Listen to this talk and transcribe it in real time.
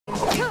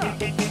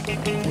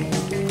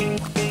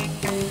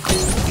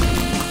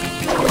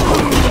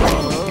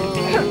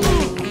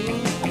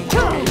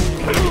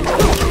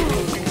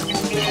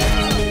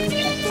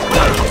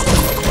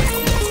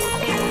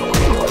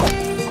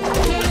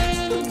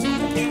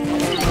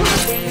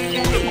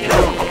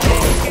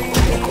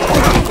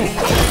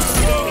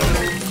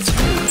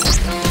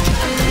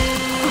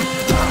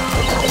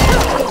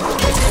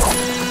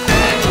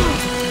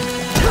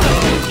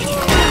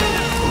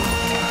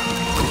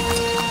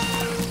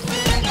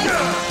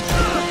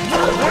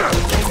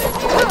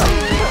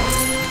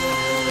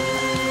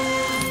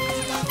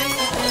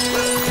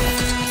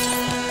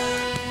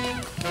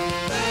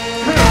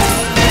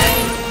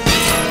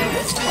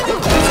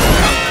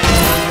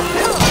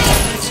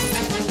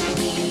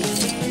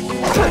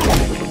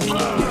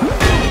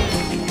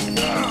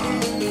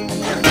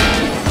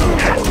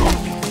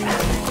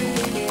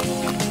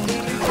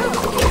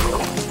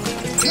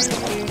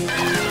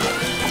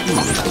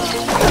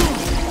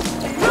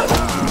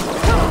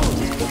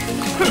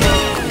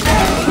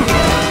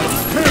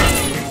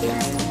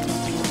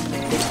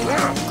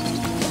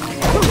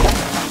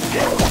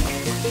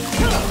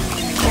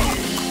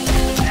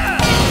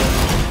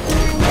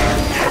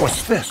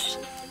What's this?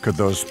 Could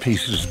those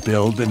pieces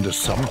build into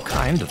some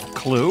kind of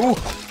clue?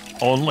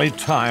 Only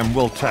time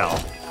will tell.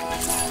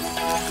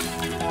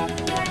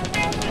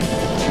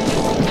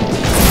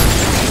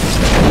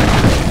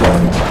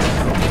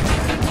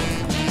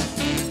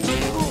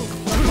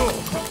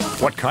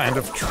 What kind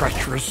of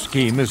treacherous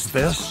scheme is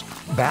this?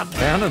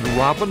 Batman and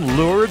Robin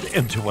lured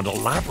into an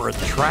elaborate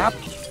trap?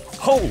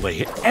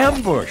 Holy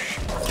ambush!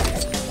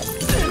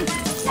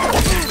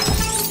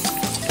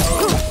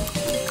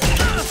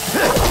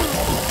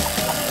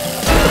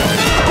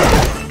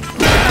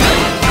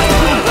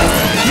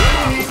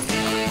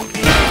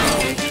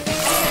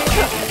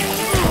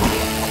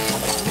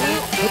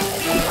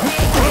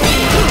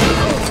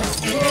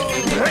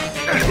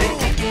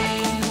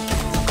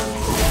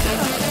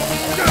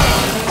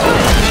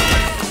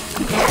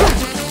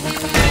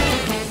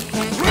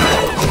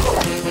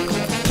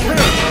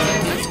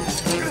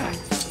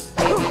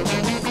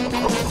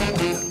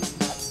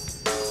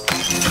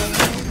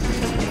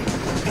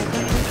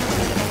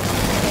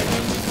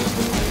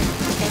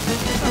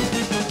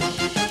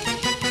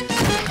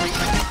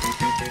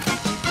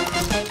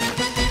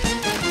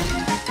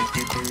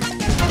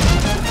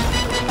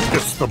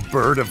 It's the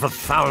bird of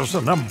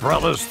 1,000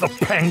 umbrellas, the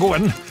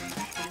penguin.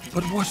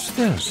 But what's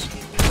this?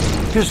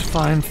 His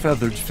fine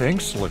feathered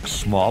sphinx looks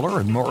smaller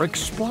and more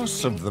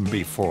explosive than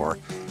before.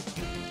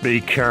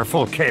 Be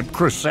careful, Cape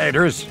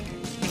Crusaders.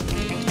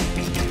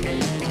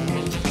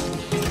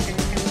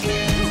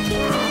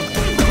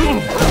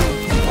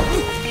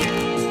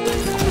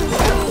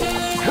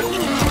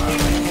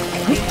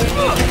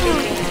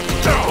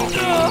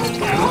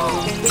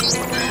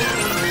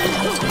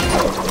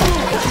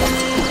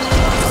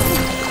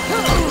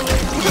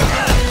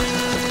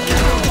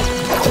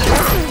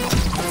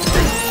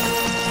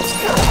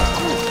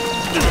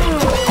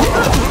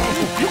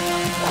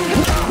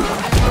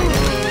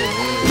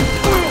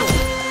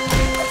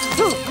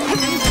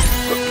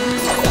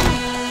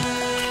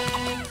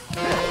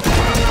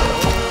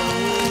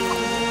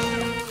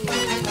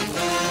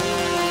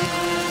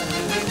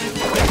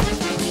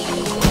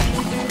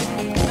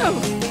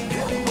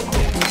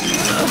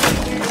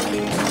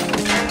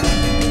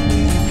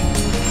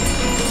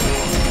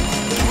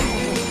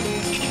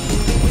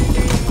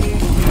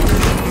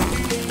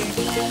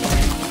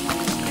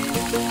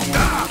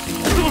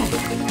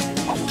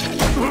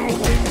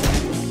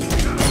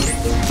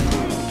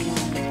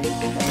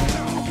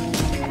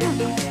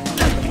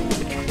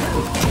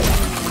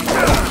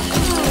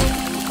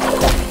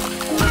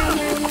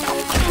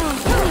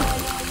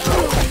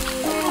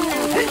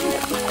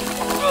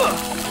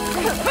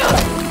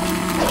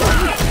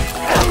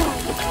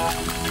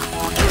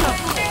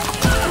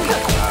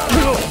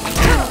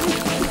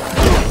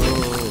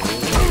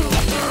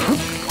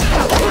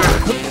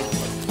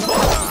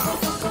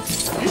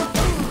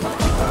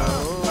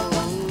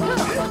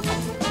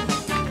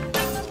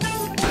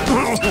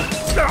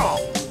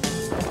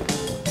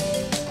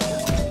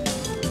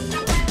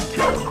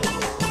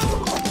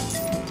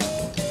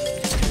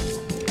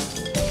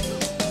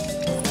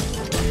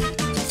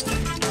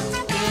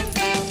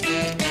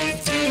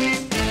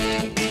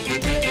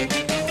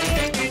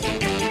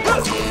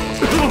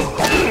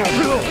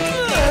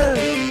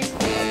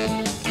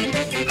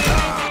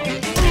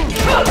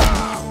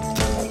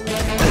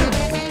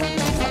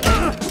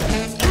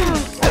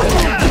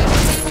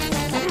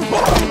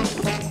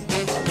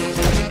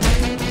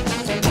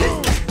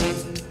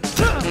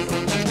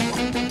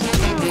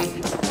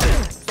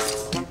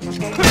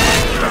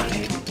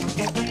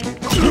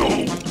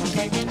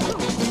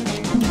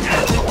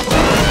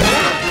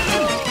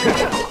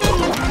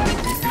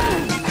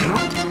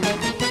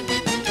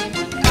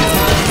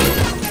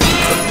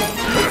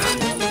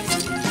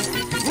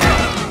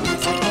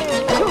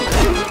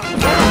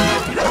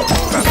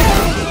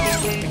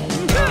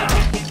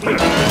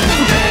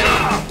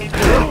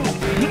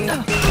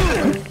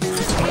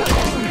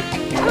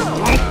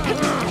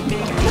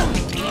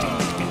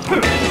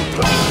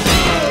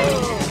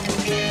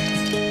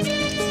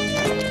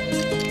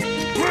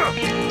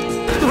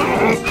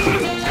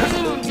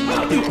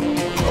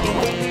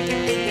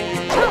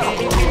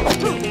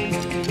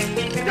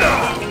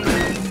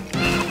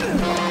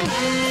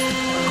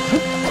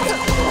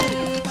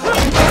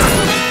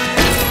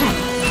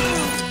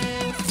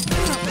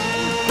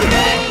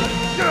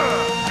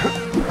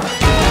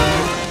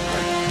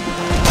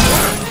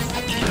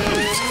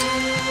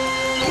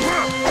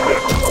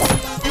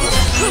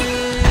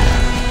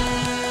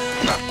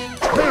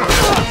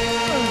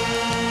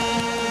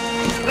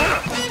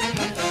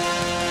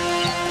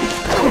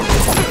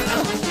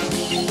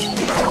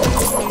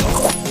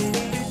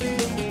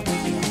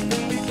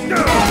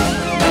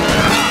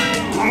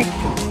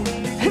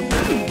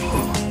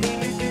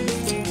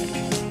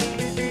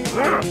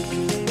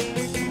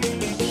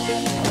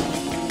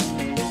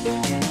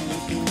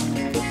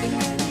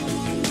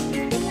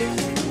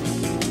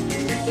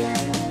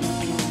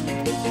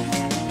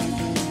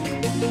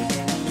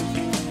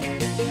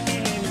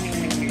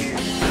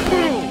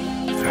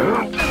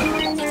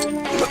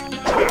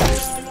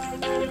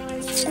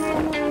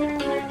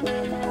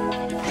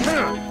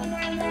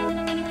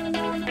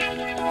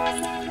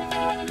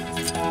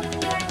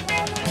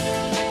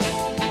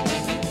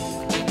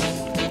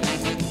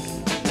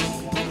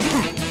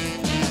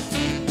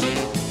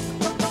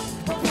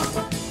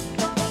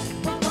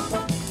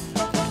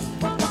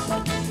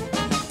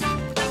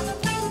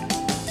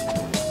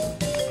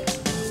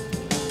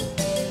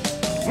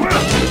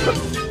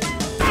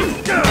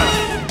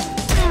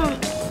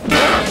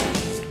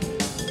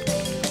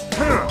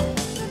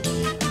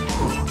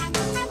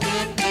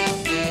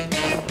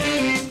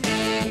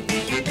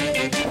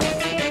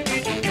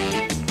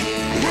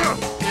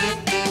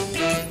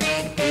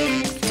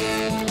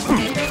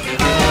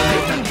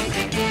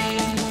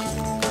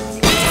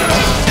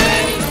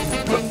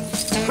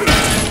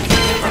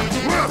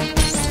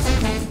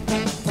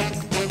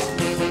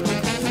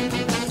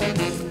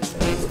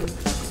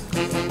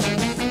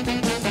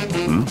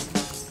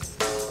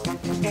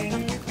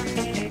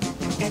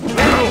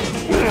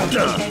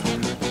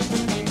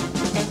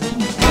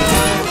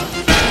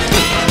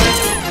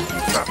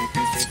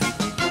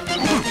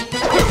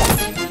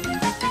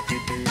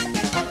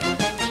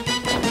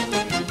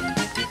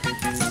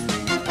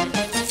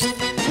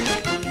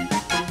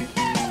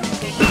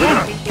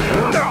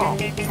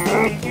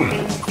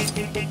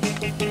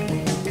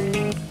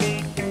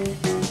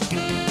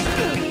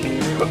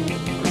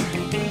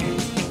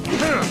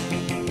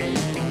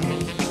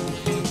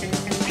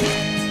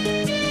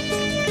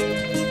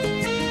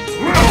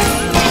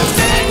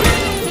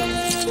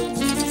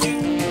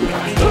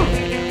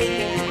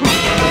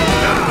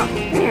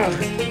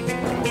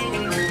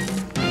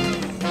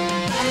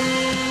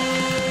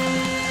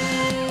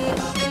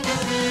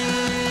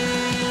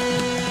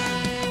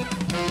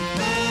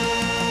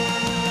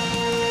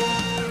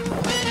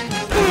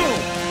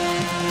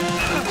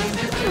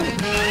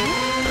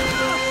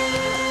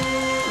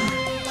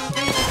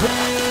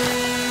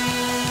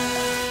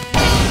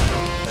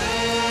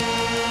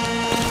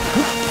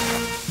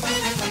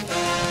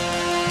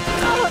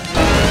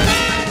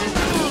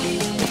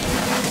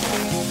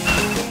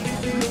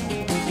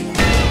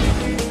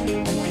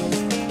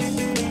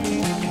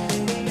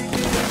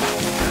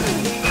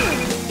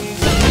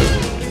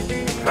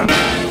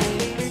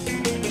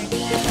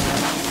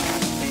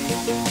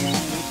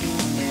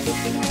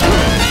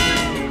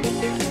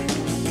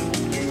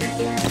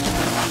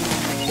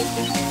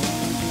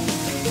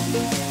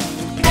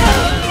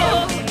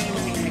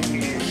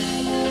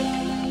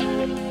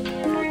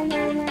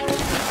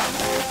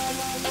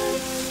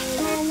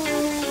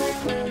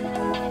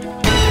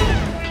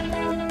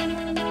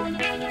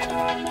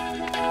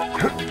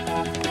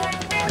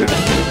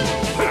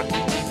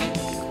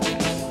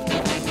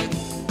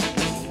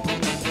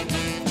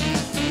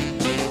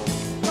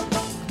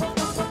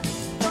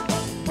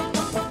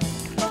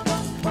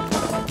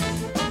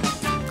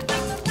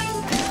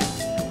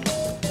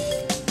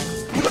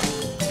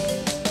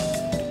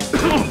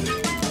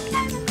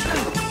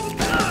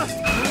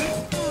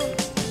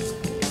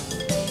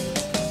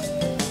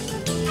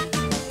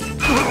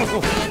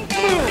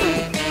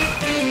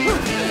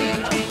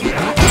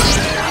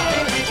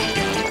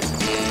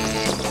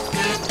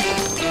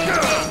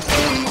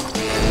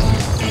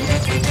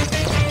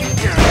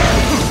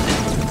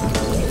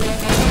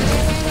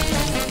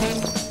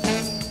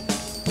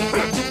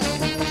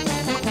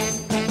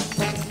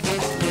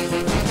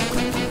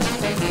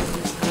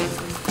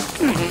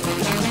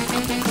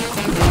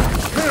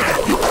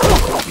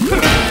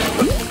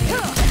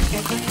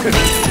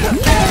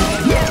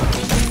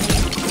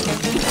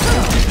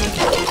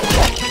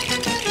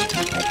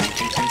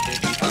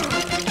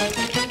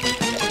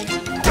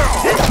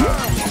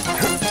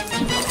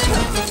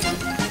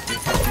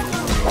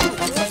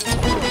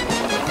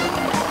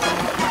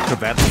 Could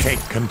that cake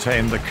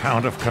contain the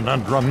Count of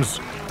Conundrums,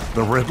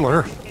 the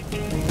Riddler?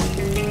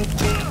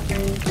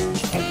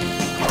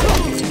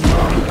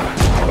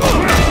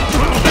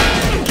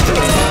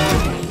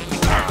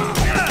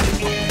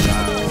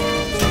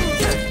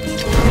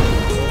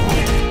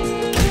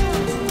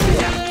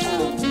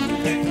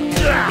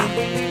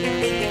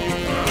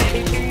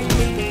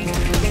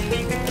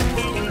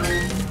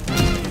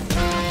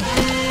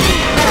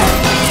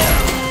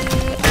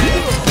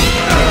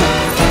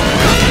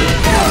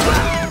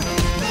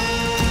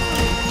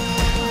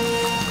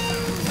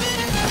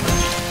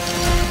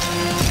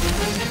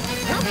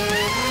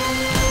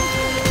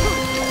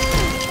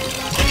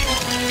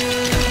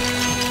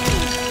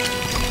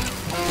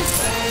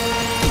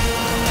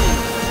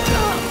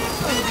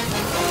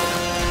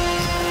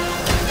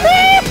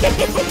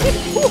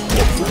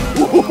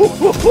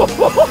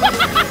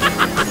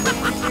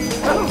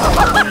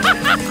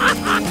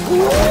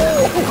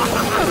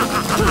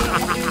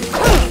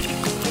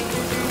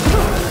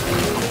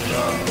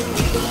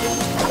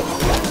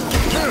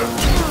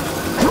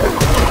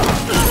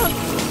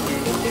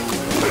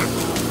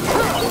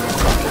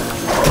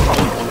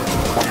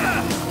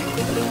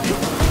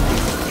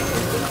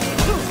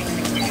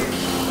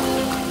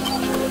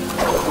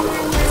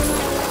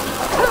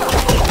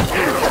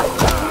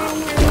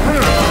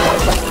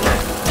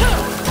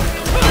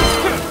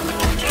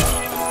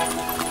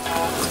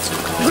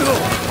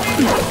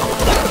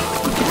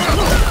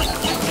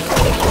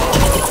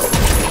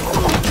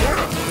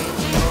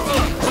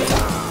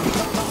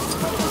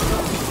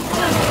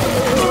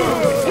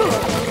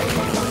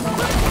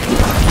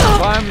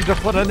 Time to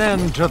put an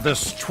end to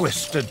this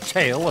twisted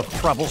tale of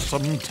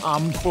troublesome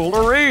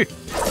tomfoolery.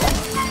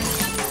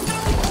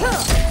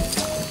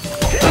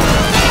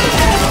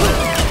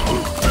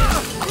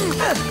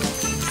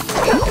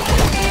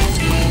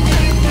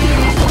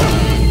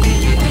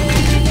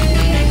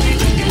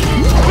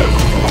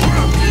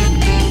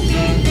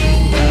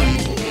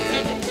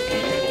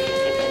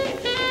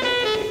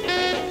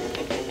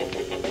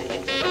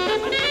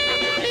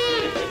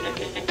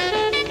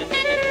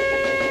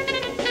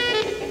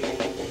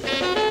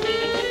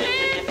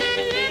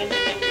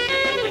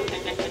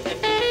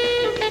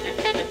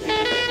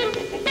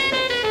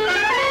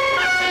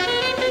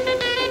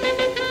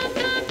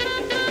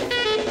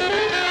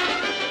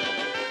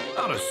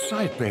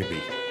 sight, baby.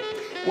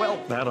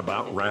 Well, that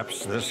about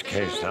wraps this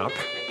case up.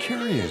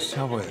 Curious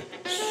how a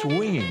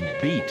swinging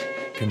beat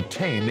can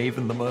tame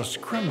even the most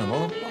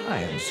criminal of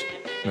minds.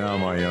 Now,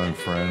 my young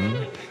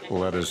friend,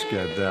 let us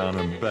get down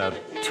and bat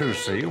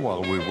Tootsie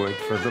while we wait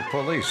for the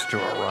police to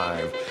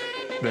arrive.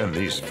 Then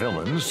these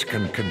villains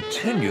can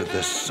continue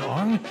this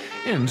song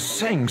in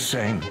Sing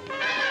Sing.